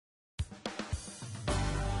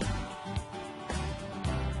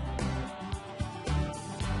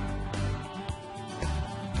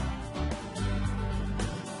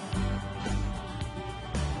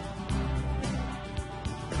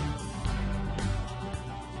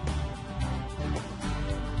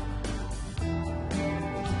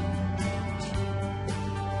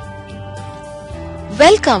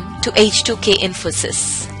Welcome to H2K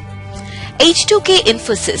Infosys. H2K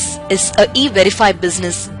Infosys is a e-verify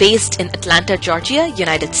business based in Atlanta, Georgia,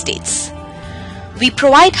 United States. We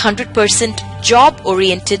provide 100%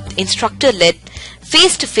 job-oriented, instructor-led,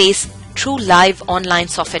 face-to-face, true live online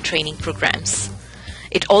software training programs.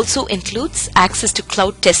 It also includes access to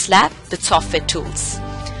cloud test lab with software tools.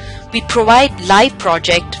 We provide live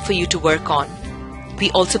project for you to work on. We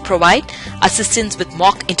also provide assistance with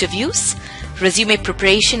mock interviews, resume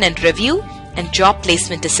preparation and review, and job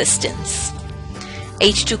placement assistance.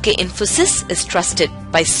 H2K Infosys is trusted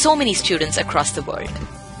by so many students across the world.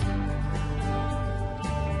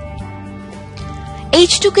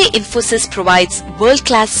 H2K Infosys provides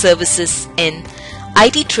world-class services in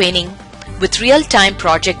IT training with real-time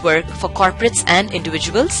project work for corporates and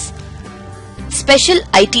individuals, special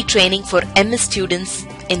IT training for MS students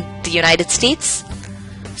in the United States,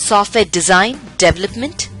 software design,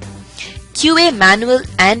 development, QA manual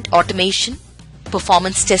and automation,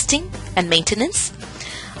 performance testing and maintenance,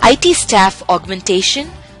 IT staff augmentation,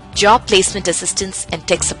 job placement assistance, and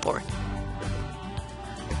tech support.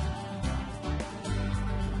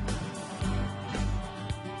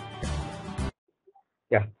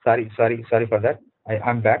 Yeah, sorry for that.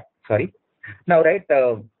 I'm back. Sorry. Now,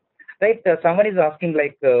 someone is asking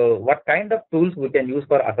what kind of tools we can use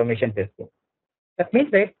for automation testing. That means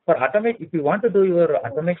for automate, if you want to do your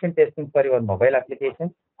automation testing for your mobile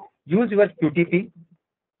application, use your QTP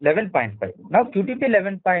 11.5. Now QTP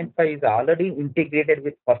 11.5 is already integrated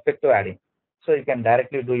with Perfecto add-in, so you can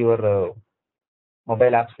directly do your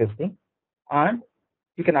mobile apps testing, and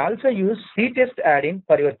you can also use C-test add-in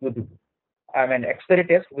for your QTP. I mean expiry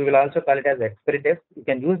test. We will also call it as expiry test. You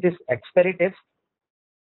can use this expiry test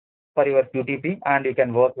for your QTP, and you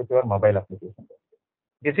can work with your mobile application.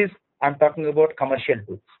 This is, I'm talking about commercial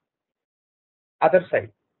tools. Other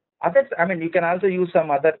side, you can also use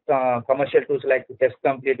some other commercial tools like Test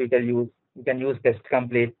Complete. You can use Test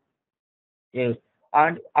Complete. Yes.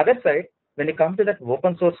 And other side, when it comes to that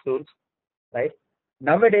open source tools, right?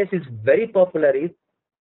 Nowadays is very popular is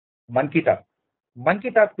MonkeyTalk.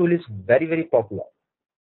 MonkeyTalk tool is very popular.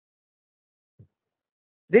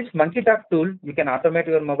 This MonkeyTalk tool, you can automate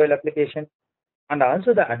your mobile application, and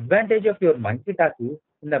also the advantage of your MonkeyTalk is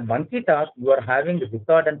in the MonkeyTalk you are having the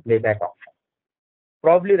record and playback option.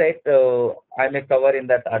 Probably I may cover in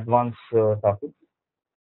that advanced topic.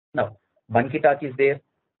 Now MonkeyTalk is there.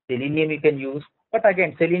 Selenium you can use, but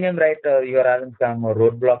again Selenium you are having some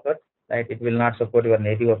roadblockers. It will not support your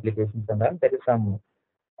native applications and all. There is some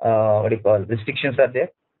restrictions are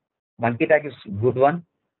there. MonkeyTalk is good one.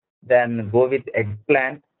 Then go with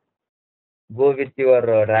Eggplant, go with your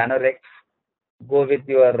Ranorex, go with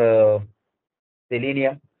your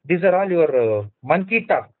Selenium. These are all your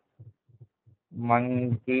MonkeyTalk.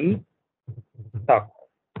 MonkeyTalk.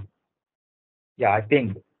 Yeah, I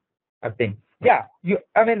think. Yeah, we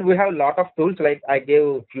have a lot of tools. Like I gave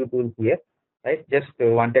a few tools here. Right, just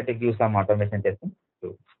wanted to give some automation testing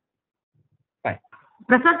tools. Fine.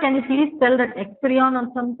 Prasad, can you please spell that Experion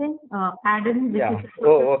or something? Add in. Yeah.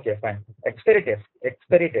 Oh, okay, fine. Expiry test.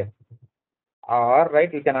 Or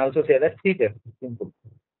you can also say that C-test. Simple.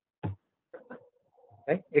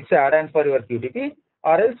 Right? It's an add-on for your QTP,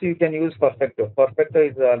 or else you can use Perfecto. Perfecto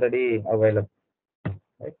is already available.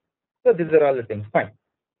 Right? So these are all the things. Fine.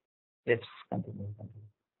 Let's continue.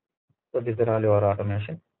 So these are all your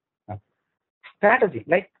automation. Strategy.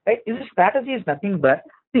 Strategy is nothing but,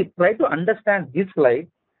 try to understand this slide.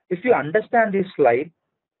 If you understand this slide,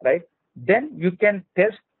 then you can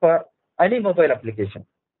test for any mobile application,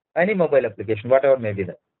 whatever may be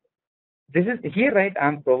that. This is here,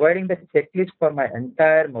 I'm providing the checklist for my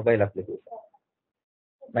entire mobile application.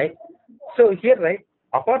 So here,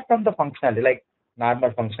 apart from the functionality,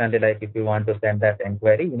 normal functionality, if you want to send that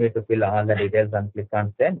inquiry, you need to fill all the details and click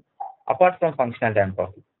on send. Apart from functionality I'm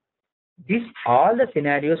talking, all the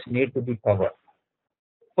scenarios need to be covered.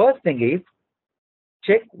 First thing is,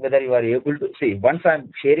 check whether you are able to see. Once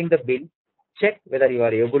I'm sharing the bill, check whether you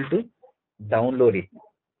are able to download it,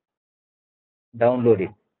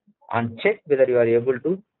 and check whether you are able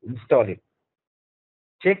to install it.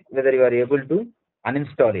 Check whether you are able to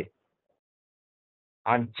uninstall it,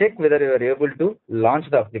 and check whether you are able to launch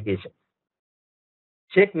the application.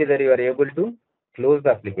 Check whether you are able to close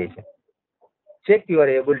the application. Check you are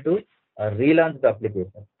able to relaunch the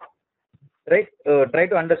application. Try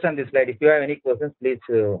to understand this slide. If you have any questions, please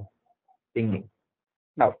ping me.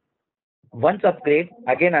 Now, once upgrade,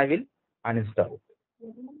 again I will uninstall it.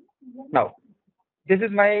 Now, this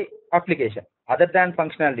is my application. Other than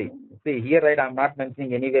functionality, see here, I'm not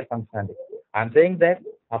mentioning anywhere functionality. I'm saying that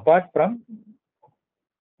apart from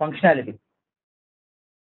functionality,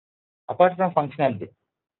 apart from functionality.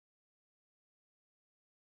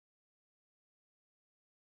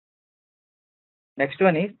 Next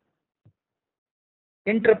one is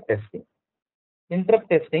interrupt testing. Interrupt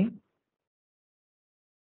testing,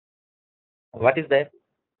 what is that?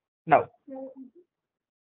 Now,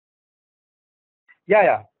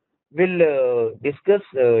 we'll discuss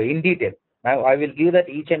in detail. Now, I will give that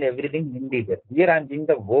each and everything in detail. Here I am giving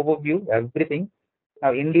the overview, everything.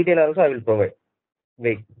 Now, in detail also I will provide.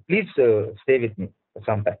 Wait, please stay with me for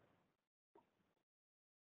some time.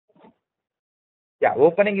 Yeah,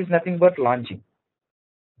 opening is nothing but launching.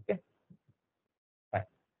 Okay.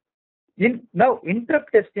 Fine. Now,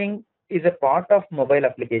 interrupt testing is a part of mobile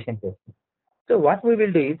application testing. So what we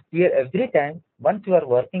will do is here every time once you are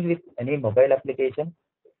working with any mobile application,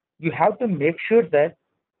 you have to make sure that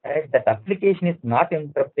that application is not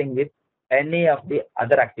interrupting with any of the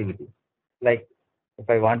other activities. Like if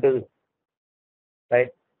I want to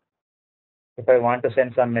if I want to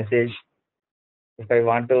send some message, if I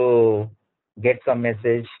want to get some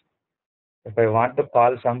message, if I want to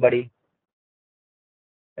call somebody,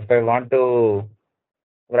 if I want to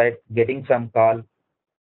getting some call,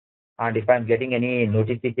 and if I'm getting any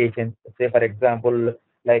notifications, say for example,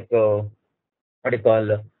 like what do you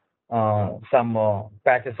call some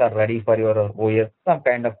patches are ready for your OS, some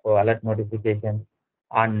kind of alert notification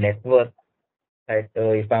on network. Right?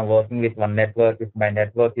 If I'm working with one network, if my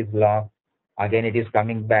network is lost, again it is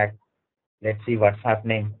coming back. Let's see what's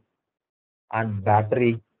happening. And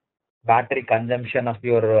battery consumption of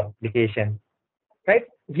your application. Right?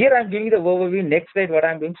 Here I'm giving the overview. Next slide, what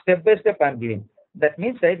I'm doing, step by step I'm giving. That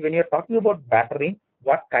means, right, when you're talking about battery,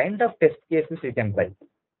 what kind of test cases you can write.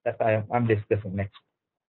 That I'm discussing next.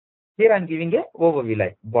 Here I'm giving a overview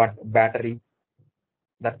like what battery.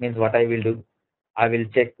 That means what I will do. I will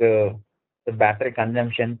check the battery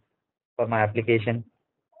consumption for my application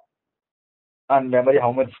and memory,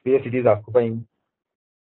 how much space it is occupying,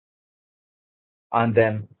 and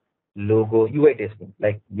then logo, UI testing,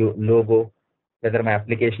 like logo, whether my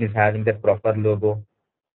application is having the proper logo,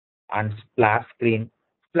 and splash screen.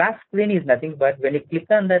 Splash screen is nothing but when you click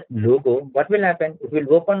on that logo, what will happen? It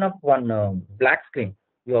will open up one black screen.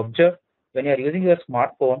 You observe when you are using your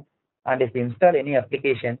smartphone and if you install any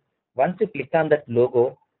application, once you click on that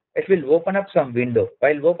logo, it will open up some window.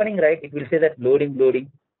 While opening, right, it will say that loading,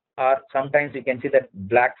 or sometimes you can see that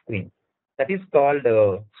black screen. That is called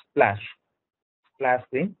splash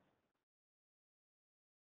screen.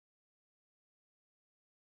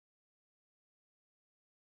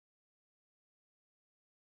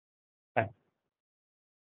 Fine.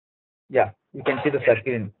 Yeah, you can see the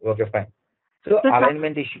circle. Okay, fine. So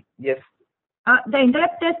alignment issue, yes. The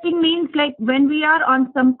interrupt testing means like when we are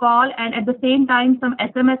on some call and at the same time some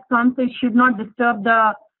SMS comes, so it should not disturb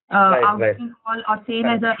the outgoing call, or same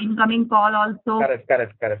as the incoming call also. Correct.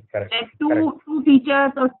 Like two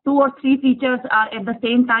features or two or three features are at the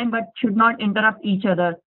same time but should not interrupt each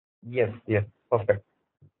other. Yes, perfect.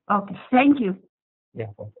 Okay, thank you.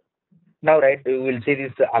 Yeah, perfect. Now, right, we will see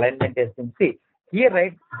this alignment testing. See, here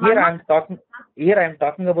I'm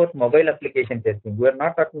talking about mobile application testing. We are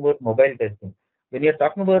not talking about mobile testing. When you're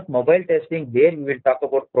talking about mobile testing, there we will talk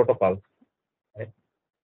about protocols. Right?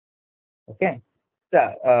 Okay.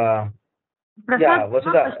 Yeah,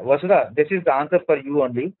 Vasudha, this is the answer for you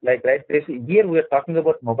only. Like, right, here we are talking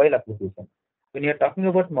about mobile application. When you're talking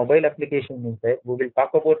about mobile application, means, right, we will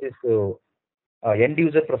talk about this end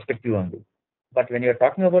user perspective only. But when you're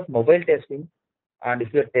talking about mobile testing, and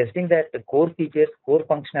if you're testing that the core features, core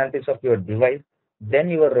functionalities of your device, then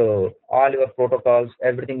your all your protocols,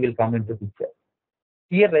 everything will come into picture.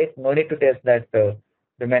 Here, right, no need to test that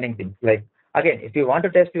remaining things. Like again, if you want to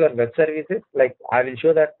test your web services, like I will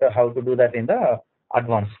show that how to do that in the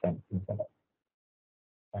advanced time.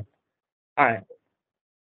 And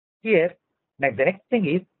here, like the next thing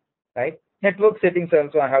is, right, network settings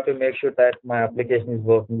also. I have to make sure that my application is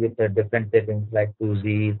working with different settings like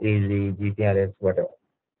 2G, 3G, GPRS, whatever.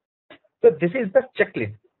 So this is the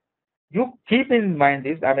checklist. You keep in mind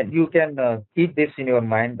this. I mean, you can keep this in your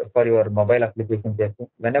mind for your mobile application testing.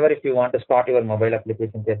 Whenever if you want to start your mobile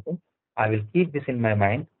application testing, I will keep this in my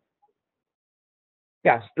mind.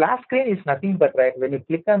 Yeah, splash screen is nothing but, right, when you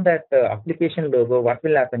click on that application logo, what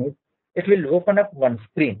will happen is it will open up one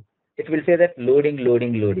screen. It will say that loading.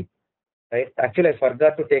 Right? Actually, I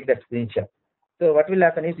forgot to take that screenshot. So what will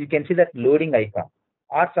happen is you can see that loading icon.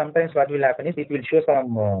 Or sometimes what will happen is it will show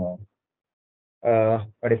some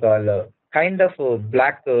kind of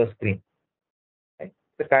black screen. Right?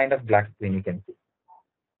 The kind of black screen you can see.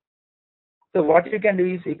 So what you can do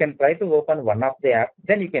is you can try to open one of the apps,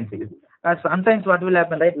 then you can see it. Sometimes what will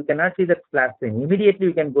happen, right? You cannot see the splash screen. Immediately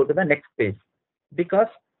you can go to the next page because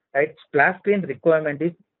right, splash screen requirement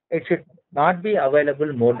is it should not be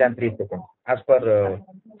available more than 3 seconds as per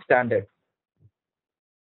standard.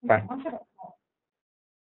 Fine.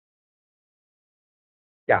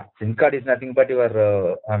 Yeah, SIM card is nothing but your,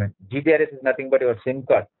 GPRS is nothing but your SIM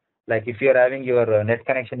card. Like if you are having your net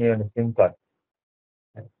connection, you have a SIM card.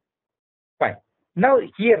 Fine. Now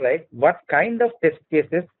here, right, what kind of test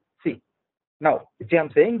cases? See, now if I am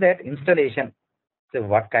saying that installation, so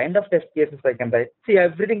what kind of test cases I can write? See,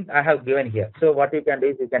 everything I have given here. So what you can do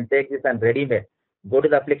is you can take this and ready-made. Go to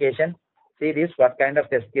the application, see this, what kind of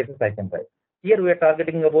test cases I can write. Here we are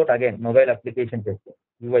targeting about, again, mobile application testing,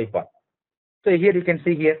 UI part. So here you can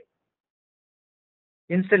see here,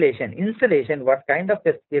 installation, what kind of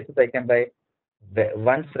test cases I can write?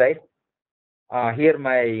 Once, right, here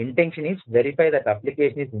my intention is verify that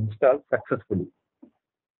application is installed successfully.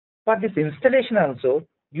 For this installation also,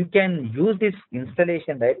 you can use this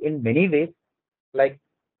installation, right, in many ways, like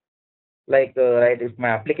right, if my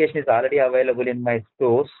application is already available in my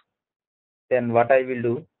stores, then what I will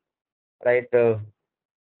do, right,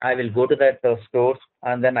 I will go to that stores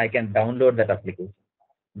and then I can download that application.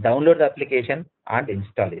 Download the application and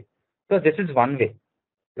install it. So this is one way.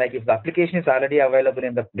 Like if the application is already available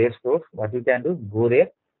in the Play Store, what you can do, go there,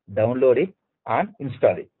 download it and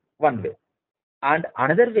install it. One way. And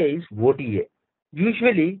another way is OTA.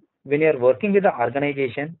 Usually when you are working with the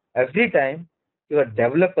organization, every time your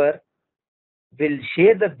developer will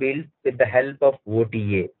share the build with the help of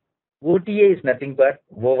OTA. OTA is nothing but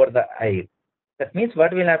over the air. That means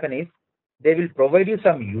what will happen is they will provide you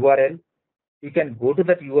some URL. You can go to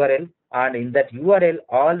that URL and in that URL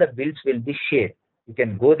all the builds will be shared. You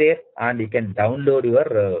can go there and you can download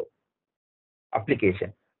your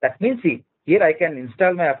application. That means see, here I can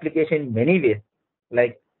install my application in many ways.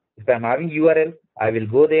 Like if I'm having URL, I will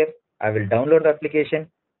go there, I will download the application.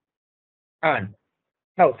 And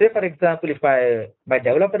now say for example, if my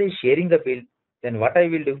developer is sharing the build, then what I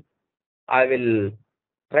will do, I will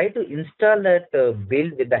try to install that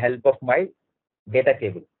build with the help of my data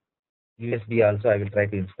cable. USB also I will try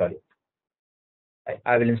to install it.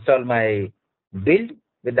 I will install my build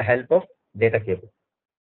with the help of data cable.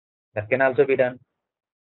 That can also be done.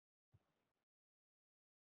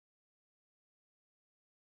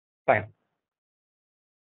 Fine.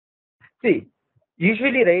 See,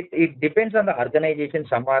 usually, right, it depends on the organization.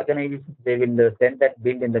 Some organizations, they will send that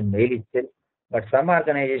build in the mail itself, but some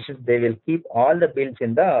organizations, they will keep all the builds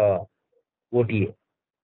in the OTA.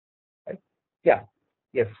 Right? Yeah,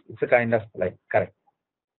 yes, it's a kind of like correct.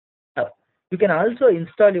 Now, you can also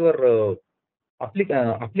install your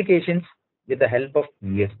applications with the help of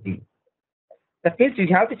USB. That means you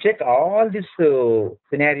have to check all these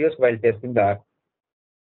scenarios while testing the app.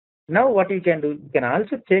 Now what you can do, you can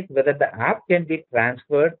also check whether the app can be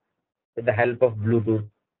transferred with the help of Bluetooth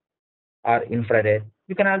or infrared.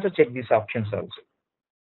 You can also check these options also.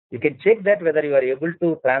 You can check that whether you are able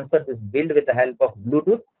to transfer this build with the help of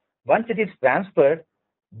Bluetooth. Once it is transferred,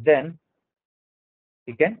 then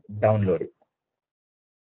you can download it.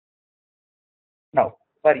 Now,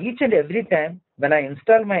 for each and every time when I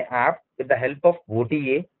install my app with the help of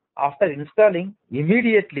OTA, after installing,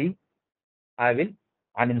 immediately I will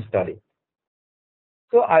uninstall it.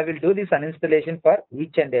 So I will do this uninstallation for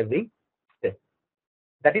each and every step.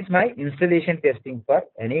 That is my installation testing for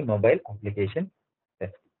any mobile application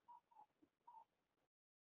testing.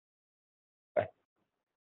 Right.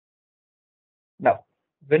 Now,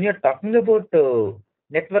 when you're talking about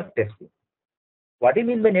network testing, what do you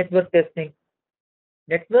mean by network testing?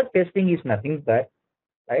 Network testing is nothing but,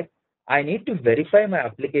 right, I need to verify my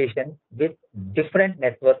application with different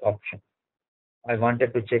network options. I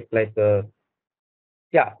wanted to check like,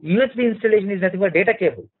 yeah, USB installation is nothing but data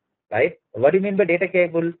cable, right? What do you mean by data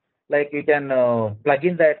cable? Like you can plug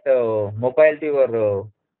in that mobile to your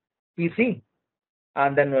PC,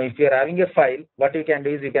 and then if you're having a file, what you can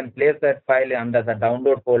do is you can place that file under the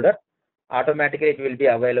download folder. Automatically, it will be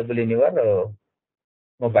available in your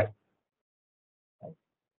mobile.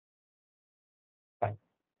 Fine.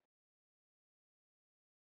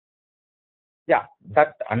 Yeah,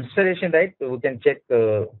 that installation, right? We can check.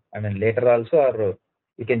 I mean, later also, or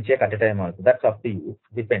you can check at a time also. That's up to you.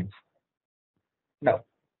 It depends. Now,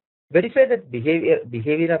 verify the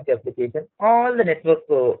behavior of the application. All the network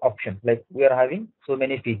options, like we are having so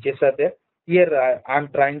many features are there. Here, I'm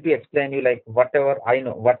trying to explain you like whatever I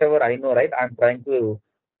know, right? I'm trying to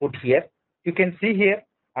put here. You can see here,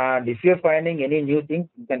 and if you're finding any new things,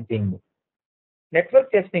 you can ping me.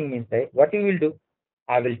 Network testing means, right, what you will do,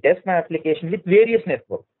 I will test my application with various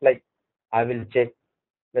networks. Like I will check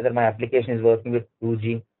whether my application is working with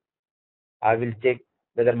 2G. I will check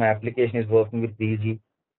whether my application is working with 3G.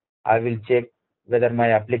 I will check whether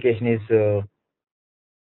my application is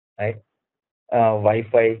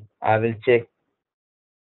Wi-Fi. I will check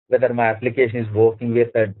whether my application is working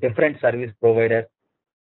with a different service provider.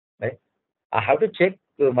 Right? I have to check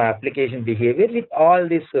my application behavior with all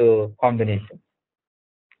these combinations.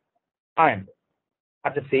 And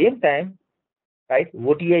at the same time, right,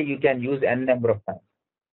 OTA you can use n number of times.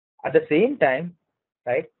 At the same time,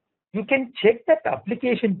 right, you can check that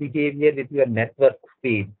application behavior with your network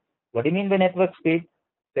speed. What do you mean by network speed?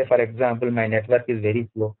 Say, for example, my network is very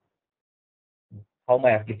slow. How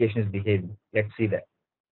my application is behaving? Let's see that.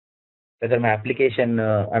 Whether my application,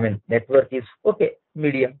 network is okay,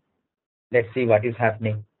 medium. Let's see what is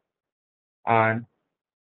happening. And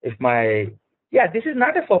if my, this is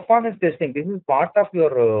not a performance testing. This is part of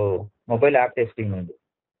your mobile app testing only.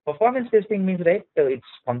 Performance testing means, right, it's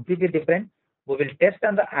completely different. We will test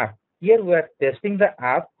on the app. Here we are testing the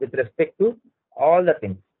app with respect to all the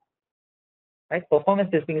things. Right? Performance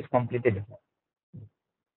testing is completely different.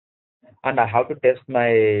 And I have to test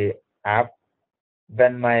my app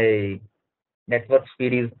when my network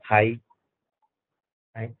speed is high.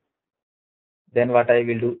 Right? Then what I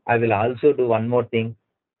will do, I will also do one more thing.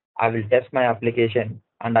 I will test my application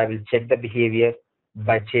and I will check the behavior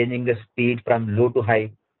by changing the speed from low to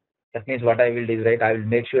high. That means what I will do is, right, I will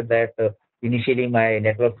make sure that initially my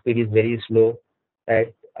network speed is very slow,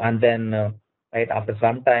 right, and then right after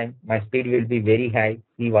some time my speed will be very high,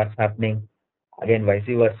 see what's happening. Again vice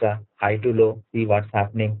versa, high to low, see what's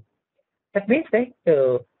happening. That means, right,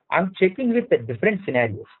 I'm checking with the different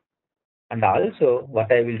scenarios. And also what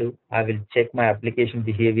I will do, I will check my application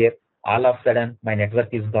behavior. All of a sudden my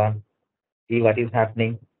network is gone, see what is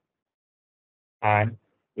happening, and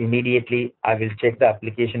immediately I will check the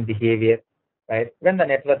application behavior, right, when the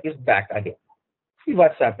network is back again, see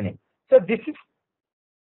what's happening. So this is,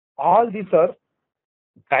 all these are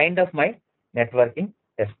kind of my networking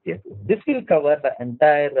test cases. This will cover the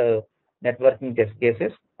entire networking test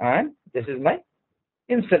cases, and this is my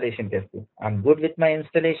installation testing. I'm good with my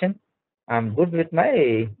installation. I'm good with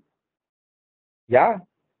my,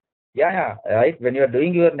 right. When you are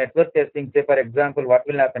doing your network testing, say for example, what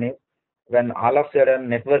will happen is, when all of a sudden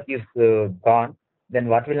network is gone, then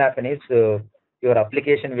what will happen is your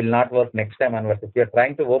application will not work next time onwards. If you are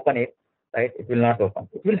trying to open it, right, it will not open.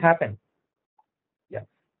 It will happen. Yeah.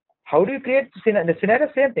 How do you create the scenario?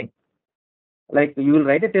 Same thing. Like you will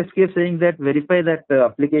write a test case saying that verify that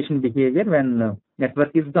application behavior when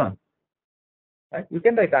network is gone. Right? You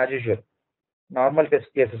can write as usual, normal test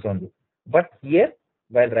cases only. But here,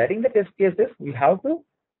 while writing the test cases, you have to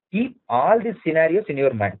keep all these scenarios in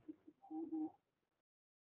your mind.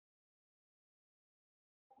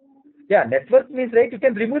 Yeah, network means, right, you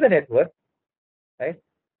can remove the network, right?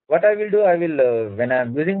 What I will do, I will, when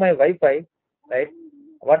I'm using my Wi-Fi, right,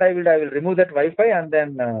 what I will do, I will remove that Wi-Fi and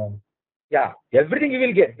then, everything you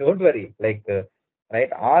will get, don't worry. Like,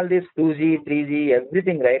 right, all this 2G, 3G,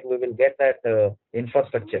 everything, right, we will get that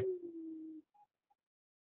infrastructure.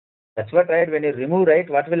 That's what, right, when you remove, right,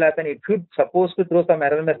 what will happen? It should supposed to throw some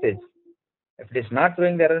error message. If it is not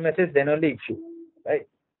throwing the error message, then only issue, right?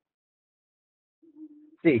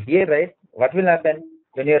 See here, right, what will happen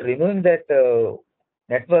when you are removing that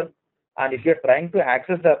network, and if you are trying to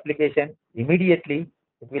access the application, immediately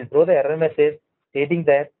it will throw the error message stating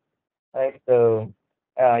that, right,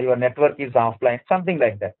 your network is offline, something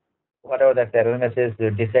like that. Whatever that error message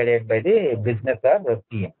decided by the business or the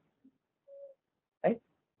PM. Right?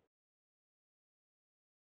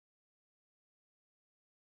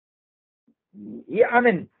 Yeah, I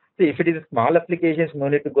mean, see, if it is small applications, no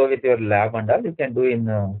need to go with your lab and all. You can do in,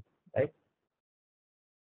 right?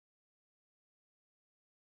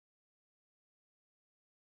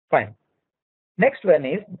 Fine. Next one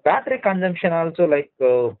is battery consumption also, like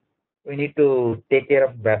we need to take care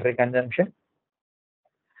of battery consumption.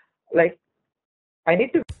 Like I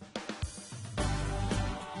need to.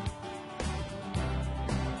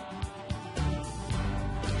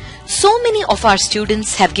 So many of our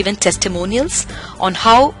students have given testimonials on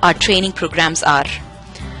how our training programs are.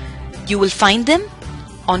 You will find them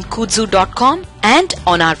on kudzu.com and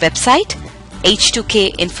on our website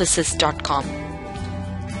H2K Infosys.com.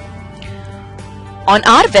 On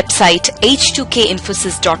our website H2K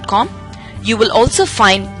Infosys.com, you will also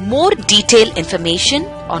find more detailed information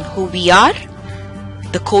on who we are,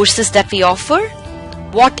 the courses that we offer,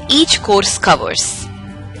 what each course covers.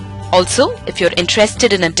 Also, if you're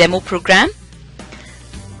interested in a demo program,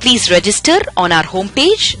 please register on our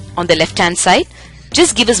homepage on the left-hand side.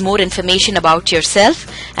 Just give us more information about yourself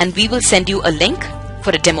and we will send you a link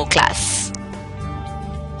for a demo class.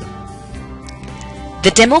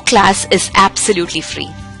 The demo class is absolutely free.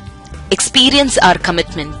 Experience our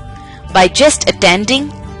commitment by just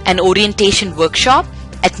attending an orientation workshop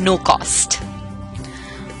at no cost.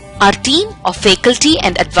 Our team of faculty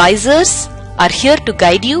and advisors are here to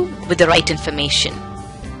guide you with the right information.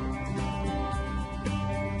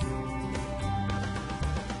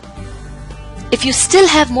 If you still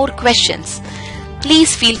have more questions,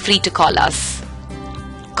 please feel free to call us.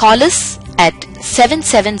 Call us at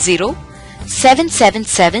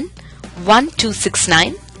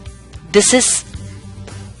 770-777-1269. This is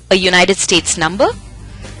a United States number.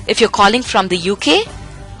 If you're calling from the UK,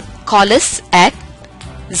 call us at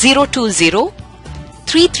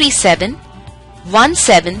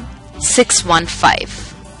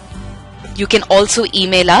 020-337-17615. You can also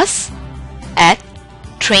email us at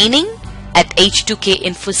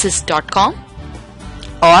training@h2kinfosys.com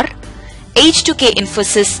or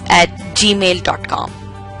h2kinfosys@gmail.com.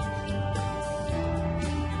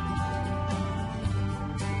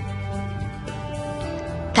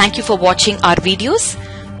 Thank you for watching our videos.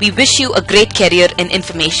 We wish you a great career in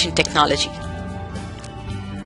information technology.